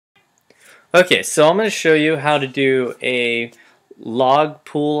Okay, so I'm going to show you how to do a log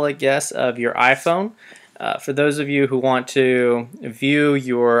pool, I guess, of your iPhone. For those of you who want to view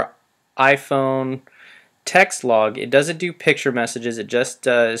your iPhone text log, it doesn't do picture messages, it just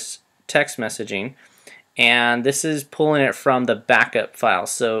does text messaging. And this is pulling it from the backup file.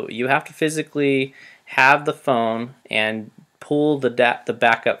 So you have to physically have the phone and pull the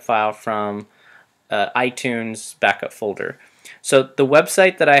backup file from iTunes backup folder. So the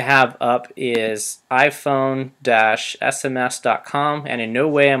website that I have up is iphone-sms.com, and in no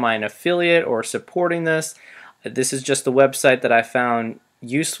way am I an affiliate or supporting this. This is just the website that I found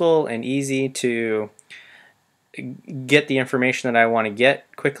useful and easy to get the information that I want to get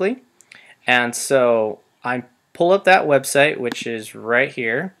quickly. And so I pull up that website, which is right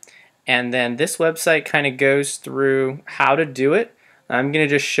here, and then this website kind of goes through how to do it. I'm going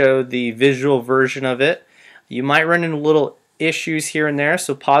to just show the visual version of it. You might run into little issues here and there,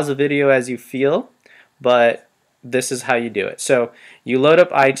 so pause the video as you feel, but this is how you do it. So you load up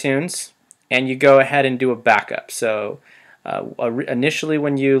iTunes and you go ahead and do a backup. So initially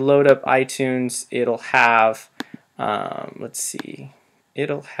when you load up iTunes, it'll have, let's see,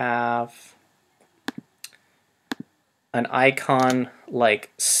 it'll have an icon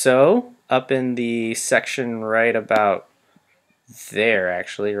like so up in the section right about there,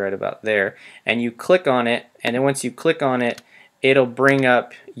 actually right about there, and you click on it, and then once you click on it, it'll bring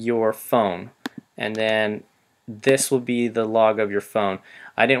up your phone, and then this will be the log of your phone.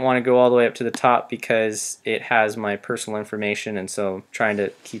 I didn't want to go all the way up to the top because it has my personal information, and so I'm trying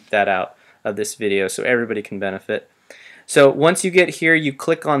to keep that out of this video so everybody can benefit. So once you get here, you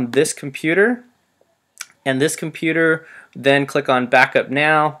click on this computer, and this computer, then click on backup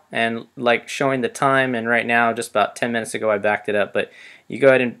now, and like showing the time, and right now just about 10 minutes ago I backed it up, but you go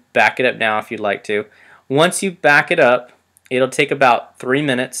ahead and back it up now if you'd like to. Once you back it up, it'll take about 3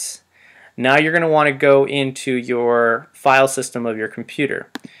 minutes. Now you're going to want to go into your file system of your computer.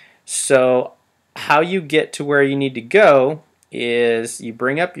 So how you get to where you need to go is you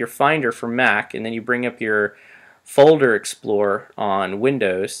bring up your Finder for Mac, and then you bring up your Folder Explorer on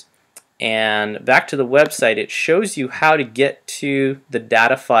Windows, and back to the website. It shows you how to get to the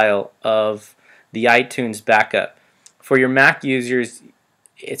data file of the iTunes backup. For your Mac users,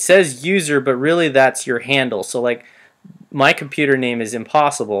 it says user, but really that's your handle. So like my computer name is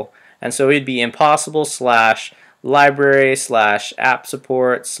Impossible, and so it'd be impossible/library/app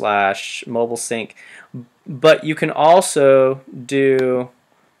support/MobileSync. But you can also do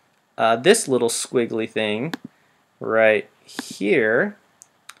this little squiggly thing right here,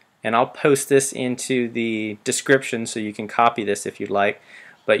 and I'll post this into the description so you can copy this if you'd like.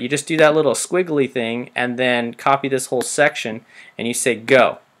 But you just do that little squiggly thing and then copy this whole section, and you say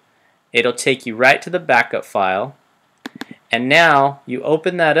go. It'll take you right to the backup file, and now you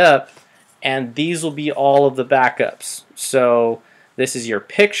open that up, and these will be all of the backups. So this is your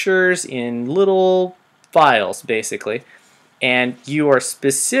pictures in little files basically, and you are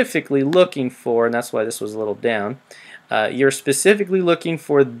specifically looking for, and that's why this was a little down, you're specifically looking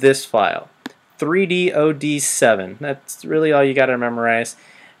for this file, 3DOD7. That's really all you got to memorize.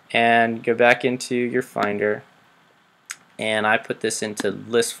 And go back into your Finder, and I put this into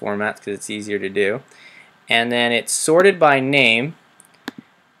list format because it's easier to do. And then it's sorted by name,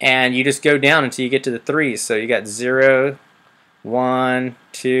 and you just go down until you get to the 3s. So you got 0, 1,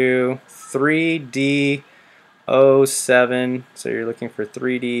 2, 3D07. So you're looking for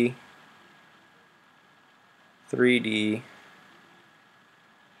 3D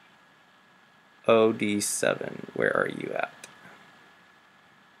OD7. Where are you at?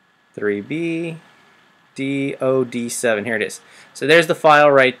 3B DOD7. Here it is. So there's the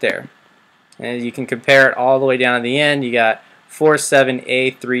file right there. And you can compare it all the way down to the end. You got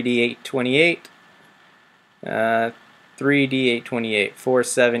 47A3D828, 3D828,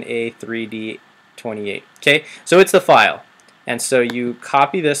 47A3D28. Okay, so it's the file. And so you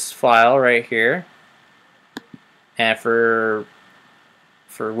copy this file right here. And for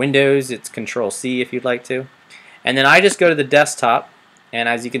Windows, it's Control-C if you'd like to. And then I just go to the desktop, and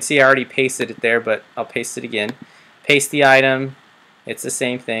as you can see, I already pasted it there, but I'll paste it again. Paste the item. It's the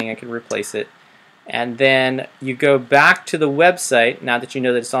same thing. I can replace it. And then you go back to the website, now that you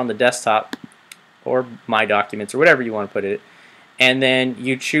know that it's on the desktop, or My Documents, or whatever you want to put it, and then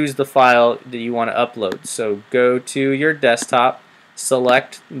you choose the file that you want to upload. So go to your desktop,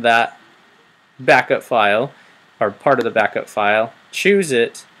 select that backup file, or part of the backup file, choose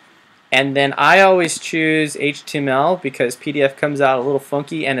it, and then I always choose HTML because PDF comes out a little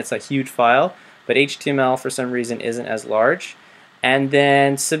funky and it's a huge file, but HTML for some reason isn't as large, and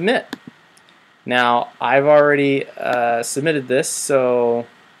then submit. Now I've already submitted this, so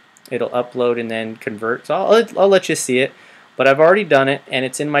it'll upload and then convert. So I'll let you see it, but I've already done it, and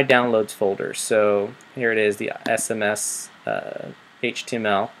it's in my downloads folder. So here it is, the SMS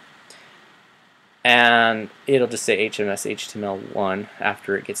HTML, and it'll just say HMS HTML1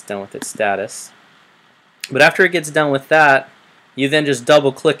 after it gets done with its status. But after it gets done with that, you then just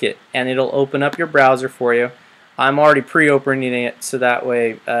double click it and it'll open up your browser for you. I'm already pre-opening it so that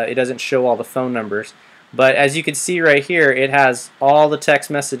way it doesn't show all the phone numbers. But as you can see right here, it has all the text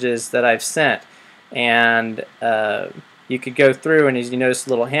messages that I've sent, and you could go through, and as you notice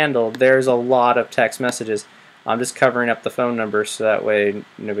the little handle, there's a lot of text messages. I'm just covering up the phone numbers so that way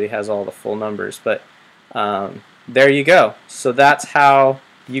nobody has all the full numbers. But there you go. So that's how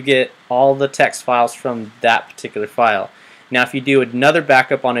you get all the text files from that particular file. Now if you do another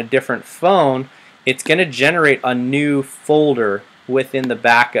backup on a different phone, it's going to generate a new folder within the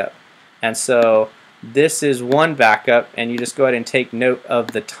backup. And so this is one backup, and you just go ahead and take note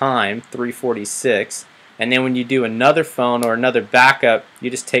of the time, 3:46, and then when you do another phone or another backup, you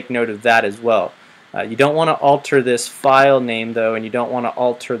just take note of that as well. You don't want to alter this file name though, and you don't want to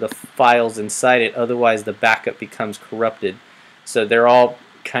alter the files inside it, otherwise the backup becomes corrupted. So they're all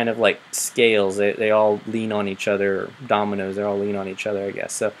kind of like scales. They all lean on each other, or dominoes. They all lean on each other, I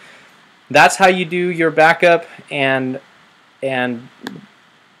guess. So that's how you do your backup and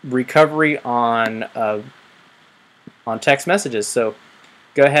recovery on text messages. So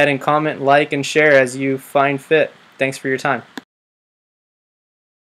go ahead and comment, like, and share as you find fit. Thanks for your time.